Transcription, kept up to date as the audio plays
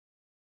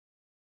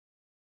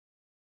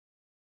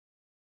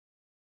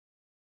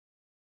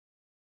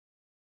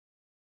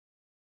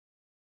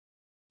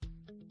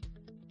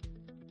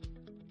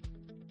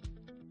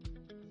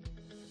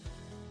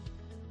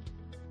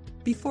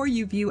Before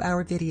you view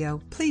our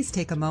video, please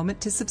take a moment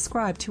to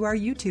subscribe to our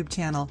YouTube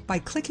channel by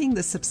clicking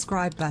the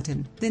subscribe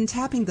button, then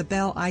tapping the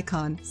bell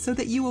icon so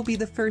that you will be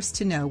the first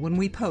to know when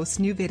we post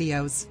new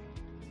videos.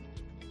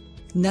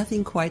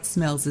 Nothing quite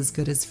smells as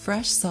good as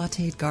fresh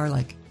sautéed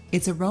garlic.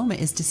 Its aroma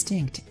is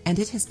distinct, and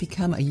it has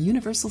become a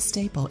universal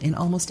staple in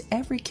almost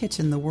every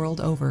kitchen the world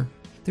over.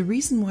 The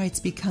reason why it's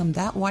become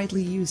that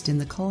widely used in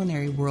the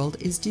culinary world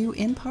is due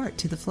in part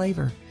to the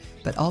flavor,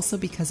 but also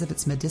because of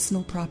its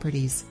medicinal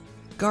properties.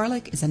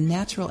 Garlic is a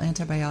natural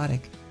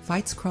antibiotic,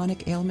 fights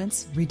chronic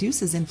ailments,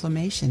 reduces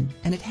inflammation,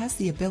 and it has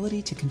the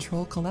ability to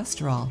control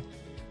cholesterol.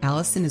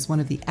 Allicin is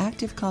one of the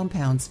active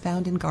compounds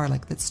found in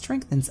garlic that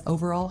strengthens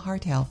overall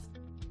heart health.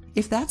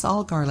 If that's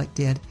all garlic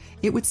did,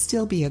 it would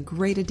still be a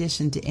great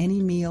addition to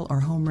any meal or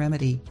home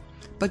remedy.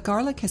 But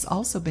garlic has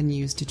also been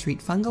used to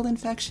treat fungal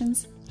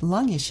infections,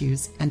 lung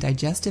issues, and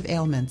digestive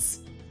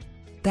ailments.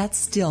 That's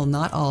still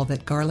not all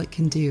that garlic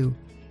can do.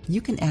 You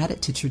can add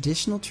it to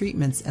traditional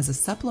treatments as a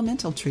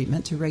supplemental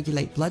treatment to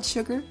regulate blood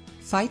sugar,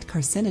 fight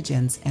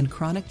carcinogens, and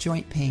chronic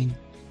joint pain.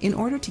 In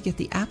order to get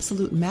the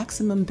absolute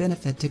maximum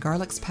benefit to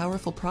garlic's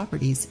powerful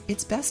properties,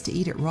 it's best to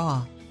eat it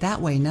raw.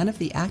 That way, none of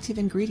the active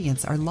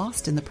ingredients are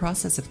lost in the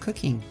process of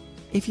cooking.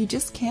 If you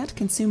just can't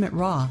consume it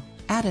raw,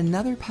 add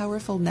another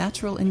powerful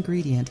natural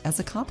ingredient as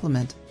a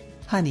complement: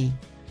 honey.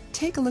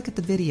 Take a look at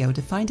the video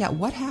to find out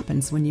what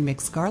happens when you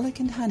mix garlic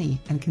and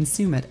honey and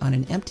consume it on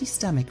an empty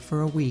stomach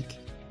for a week.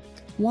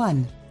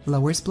 1.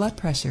 Lowers blood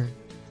pressure.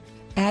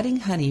 Adding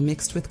honey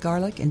mixed with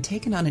garlic and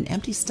taken on an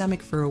empty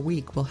stomach for a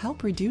week will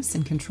help reduce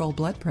and control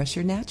blood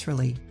pressure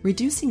naturally.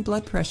 Reducing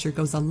blood pressure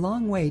goes a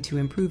long way to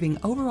improving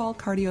overall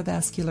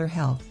cardiovascular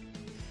health.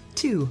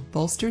 2.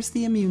 Bolsters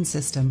the immune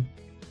system.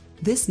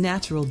 This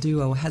natural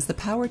duo has the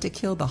power to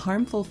kill the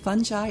harmful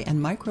fungi and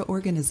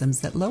microorganisms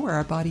that lower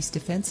our body's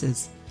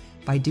defenses.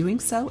 By doing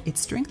so, it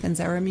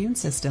strengthens our immune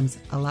systems,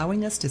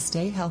 allowing us to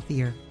stay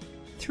healthier.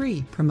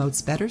 3.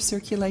 Promotes better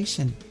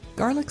circulation.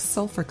 Garlic's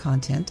sulfur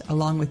content,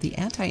 along with the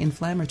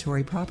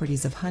anti-inflammatory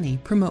properties of honey,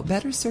 promote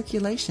better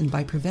circulation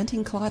by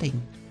preventing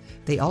clotting.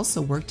 They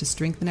also work to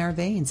strengthen our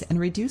veins and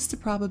reduce the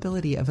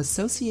probability of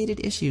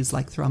associated issues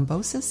like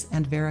thrombosis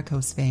and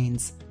varicose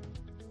veins.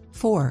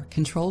 4.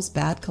 Controls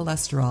bad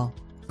cholesterol.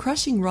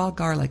 Crushing raw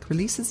garlic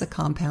releases a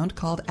compound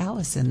called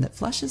allicin that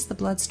flushes the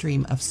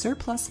bloodstream of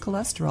surplus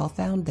cholesterol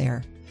found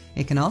there.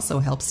 It can also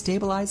help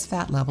stabilize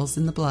fat levels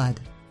in the blood.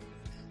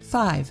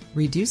 5.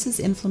 Reduces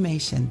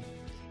inflammation.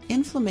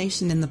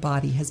 Inflammation in the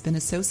body has been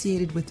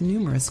associated with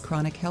numerous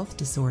chronic health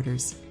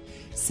disorders.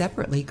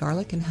 Separately,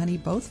 garlic and honey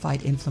both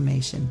fight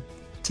inflammation.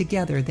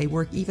 Together, they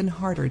work even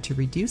harder to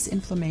reduce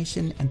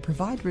inflammation and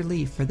provide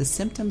relief for the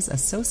symptoms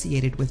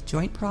associated with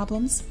joint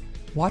problems,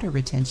 water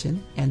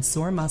retention, and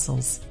sore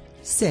muscles.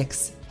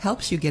 6.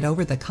 Helps you get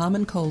over the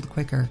common cold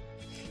quicker.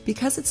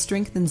 Because it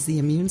strengthens the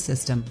immune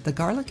system, the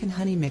garlic and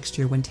honey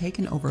mixture, when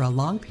taken over a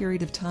long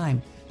period of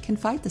time, can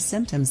fight the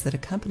symptoms that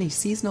accompany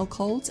seasonal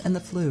colds and the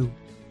flu.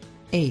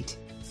 8.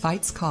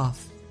 Fights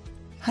cough.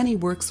 Honey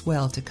works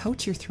well to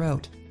coat your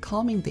throat,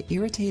 calming the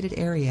irritated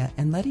area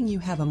and letting you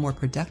have a more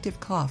productive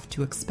cough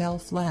to expel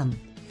phlegm.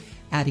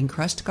 Adding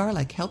crushed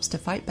garlic helps to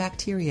fight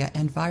bacteria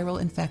and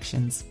viral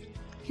infections.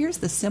 Here's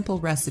the simple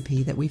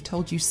recipe that we've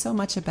told you so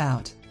much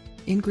about.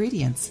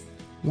 Ingredients: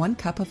 1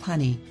 cup of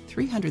honey,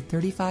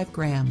 335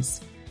 grams.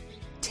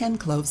 10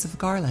 cloves of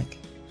garlic.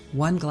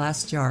 1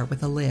 glass jar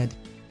with a lid.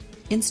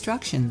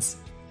 Instructions: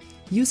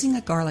 using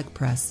a garlic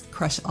press,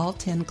 crush all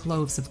 10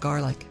 cloves of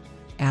garlic.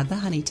 Add the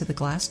honey to the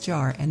glass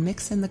jar and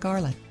mix in the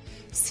garlic.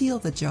 Seal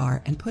the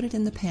jar and put it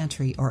in the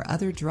pantry or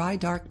other dry,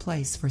 dark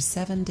place for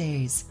 7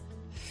 days.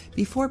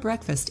 Before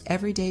breakfast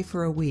every day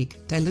for a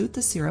week, dilute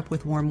the syrup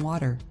with warm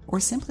water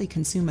or simply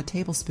consume a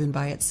tablespoon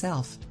by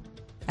itself.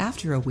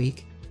 After a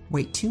week,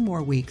 wait 2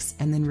 more weeks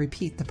and then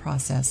repeat the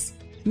process.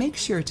 Make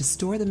sure to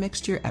store the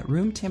mixture at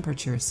room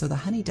temperature so the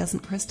honey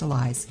doesn't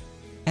crystallize.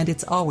 And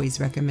it's always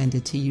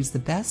recommended to use the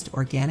best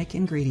organic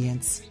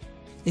ingredients.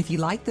 If you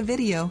liked the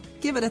video,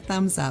 give it a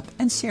thumbs up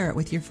and share it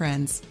with your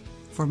friends.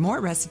 For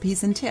more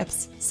recipes and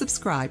tips,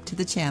 subscribe to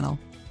the channel.